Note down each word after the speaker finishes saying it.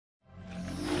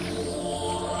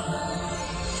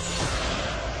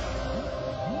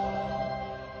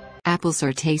Apples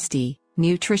are tasty,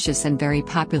 nutritious and very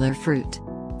popular fruit.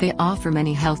 They offer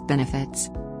many health benefits.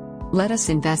 Let us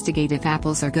investigate if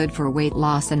apples are good for weight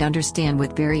loss and understand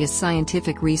what various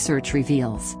scientific research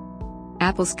reveals.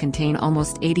 Apples contain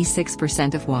almost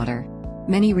 86% of water.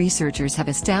 Many researchers have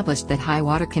established that high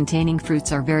water-containing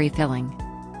fruits are very filling.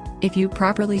 If you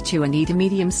properly chew and eat a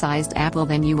medium-sized apple,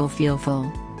 then you will feel full.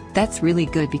 That's really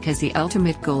good because the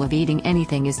ultimate goal of eating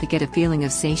anything is to get a feeling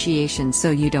of satiation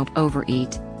so you don't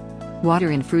overeat.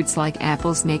 Water in fruits like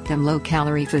apples make them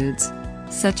low-calorie foods.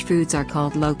 Such foods are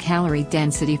called low-calorie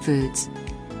density foods.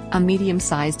 A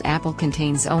medium-sized apple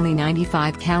contains only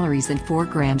 95 calories and 4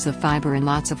 grams of fiber and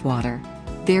lots of water.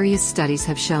 Various studies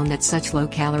have shown that such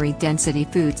low-calorie density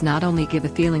foods not only give a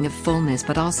feeling of fullness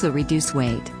but also reduce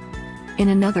weight. In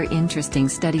another interesting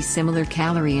study, similar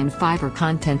calorie and fiber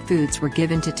content foods were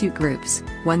given to two groups,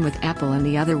 one with apple and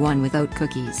the other one with oat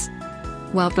cookies.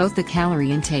 While both the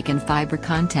calorie intake and fiber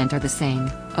content are the same,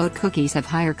 oat cookies have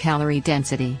higher calorie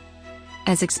density.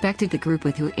 As expected, the group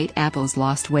who ate apples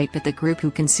lost weight, but the group who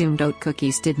consumed oat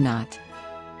cookies did not.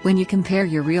 When you compare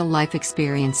your real-life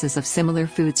experiences of similar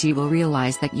foods, you will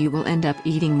realize that you will end up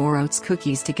eating more oats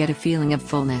cookies to get a feeling of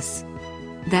fullness.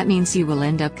 That means you will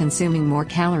end up consuming more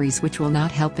calories, which will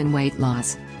not help in weight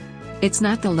loss. It's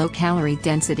not the low-calorie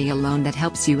density alone that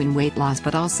helps you in weight loss,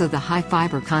 but also the high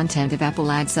fiber content of apple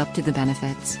adds up to the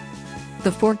benefits.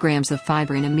 The 4 grams of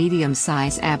fiber in a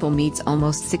medium-sized apple meets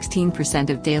almost 16%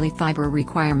 of daily fiber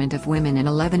requirement of women and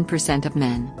 11% of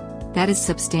men. That is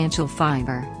substantial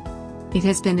fiber. It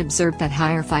has been observed that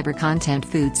higher fiber content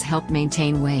foods help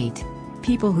maintain weight.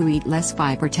 People who eat less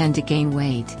fiber tend to gain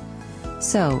weight.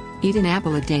 So, eat an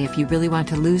apple a day if you really want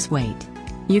to lose weight.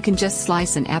 You can just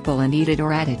slice an apple and eat it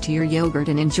or add it to your yogurt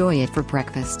and enjoy it for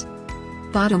breakfast.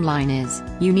 Bottom line is,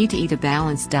 you need to eat a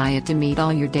balanced diet to meet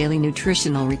all your daily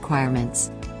nutritional requirements.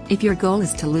 If your goal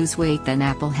is to lose weight, then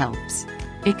apple helps.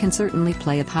 It can certainly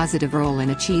play a positive role in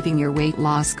achieving your weight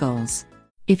loss goals.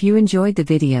 If you enjoyed the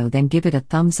video, then give it a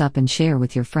thumbs up and share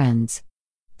with your friends.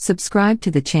 Subscribe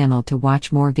to the channel to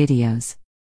watch more videos.